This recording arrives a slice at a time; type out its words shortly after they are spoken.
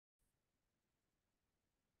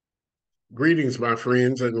Greetings, my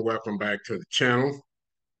friends, and welcome back to the channel.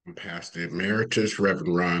 I'm Pastor Emeritus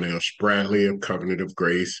Reverend Ron L. Spradley of Covenant of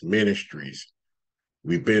Grace Ministries.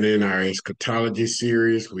 We've been in our Eschatology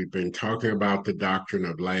series. We've been talking about the doctrine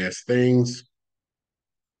of last things.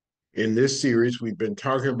 In this series, we've been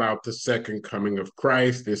talking about the second coming of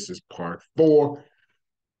Christ. This is part 4.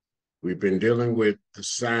 We've been dealing with the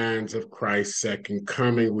signs of Christ's second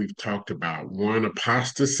coming. We've talked about one,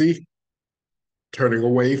 apostasy, turning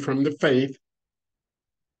away from the faith.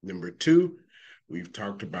 Number 2, we've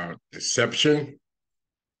talked about deception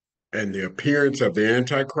and the appearance of the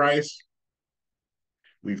Antichrist.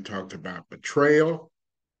 We've talked about betrayal.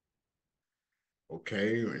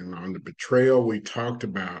 Okay. And on the betrayal, we talked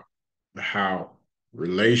about how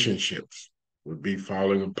relationships would be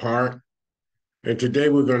falling apart. And today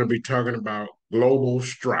we're going to be talking about global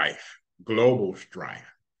strife,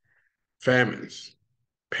 famines,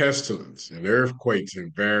 pestilence, and earthquakes in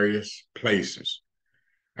various places.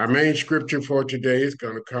 Our main scripture for today is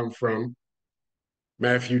going to come from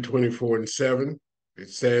Matthew 24:7. It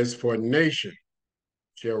says, "For nation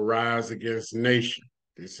shall rise against nation."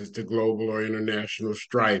 This is the global or international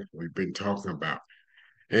strife we've been talking about.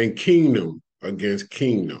 And kingdom against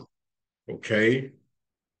kingdom. Okay?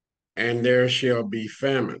 And there shall be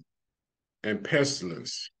famine and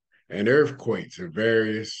pestilence and earthquakes in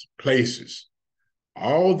various places.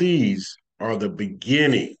 All these are the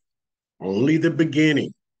beginning, only the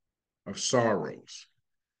beginning of sorrows.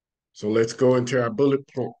 So let's go into our bullet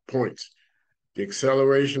points. The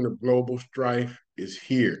acceleration of global strife is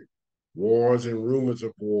here. Wars and rumors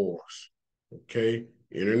of wars. Okay?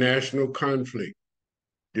 International conflict,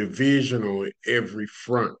 division on every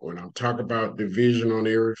front. When I'm talking about division on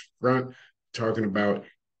every front, I'm talking about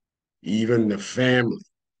even the family,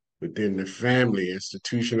 within the family,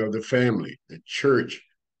 institution of the family, the church,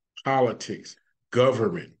 politics,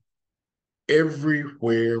 government.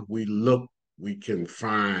 Everywhere we look, we can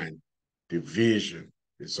find division.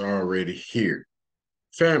 It's already here.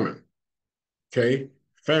 Famine. Okay?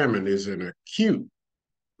 Famine is an acute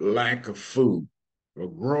lack of food, a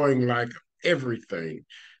growing lack of everything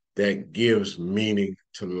that gives meaning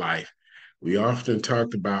to life. We often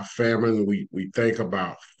talk about famine, we think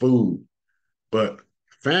about food, but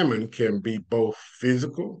famine can be both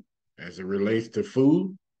physical as it relates to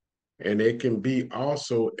food, and it can be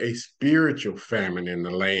also a spiritual famine in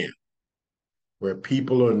the land where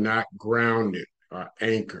people are not grounded or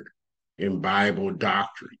anchored in Bible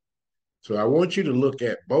doctrine. So I want you to look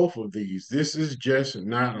at both of these. This is just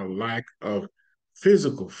not a lack of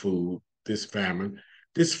physical food, this famine.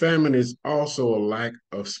 This famine is also a lack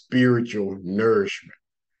of spiritual nourishment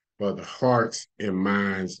for the hearts and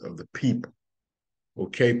minds of the people.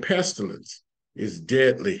 Okay, pestilence is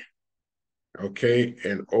deadly, okay,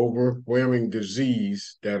 an overwhelming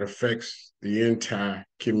disease that affects the entire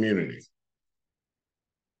community.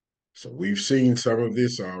 So we've seen some of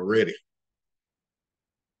this already.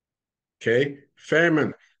 Okay,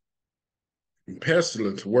 famine and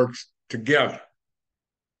pestilence works together.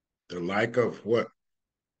 The lack of what?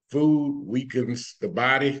 Food weakens the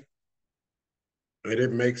body and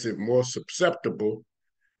it makes it more susceptible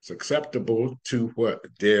to what?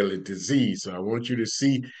 Deadly disease. So I want you to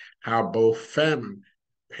see how both famine,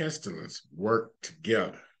 pestilence work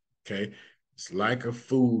together. Okay. It's like a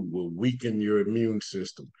food will weaken your immune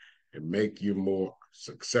system and make you more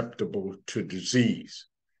susceptible to disease.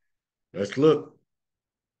 Let's look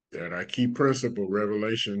at our key principle,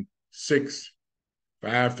 Revelation 6,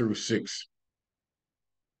 5 through 6.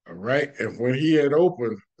 All right. And when he had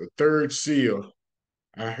opened the third seal,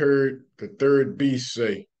 I heard the third beast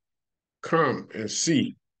say, "Come and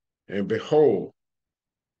see." And behold,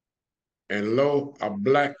 and lo, a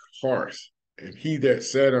black horse, and he that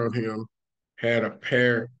sat on him had a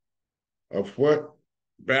pair of what?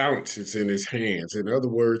 Balances in his hands. In other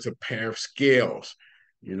words, a pair of scales.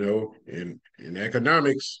 You know, in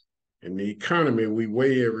economics, in the economy, we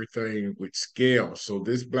weigh everything with scales. So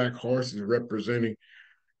this black horse is representing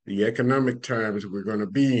the economic times we're going to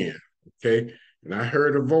be in. Okay. And I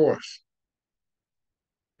heard a voice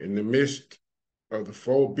in the midst of the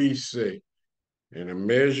four beasts say, "And a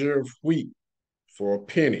measure of wheat for a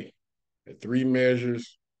penny, and 3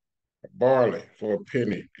 measures of barley for a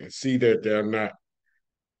penny, and see that you're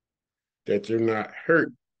not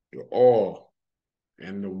hurt the oil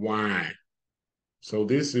and the wine." So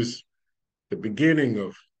this is the beginning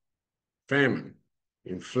of famine.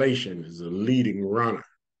 Inflation is a leading runner.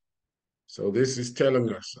 So this is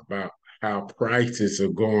telling us about how prices are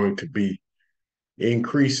going to be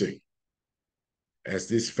increasing as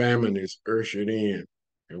this famine is ushered in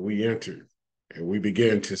and we enter and we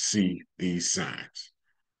begin to see these signs.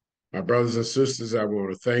 My brothers and sisters, I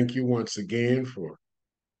want to thank you once again for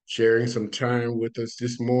sharing some time with us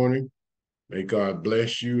this morning. May God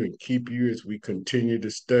bless you and keep you as we continue to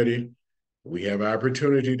study. We have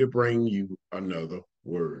opportunity to bring you another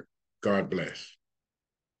word. God bless.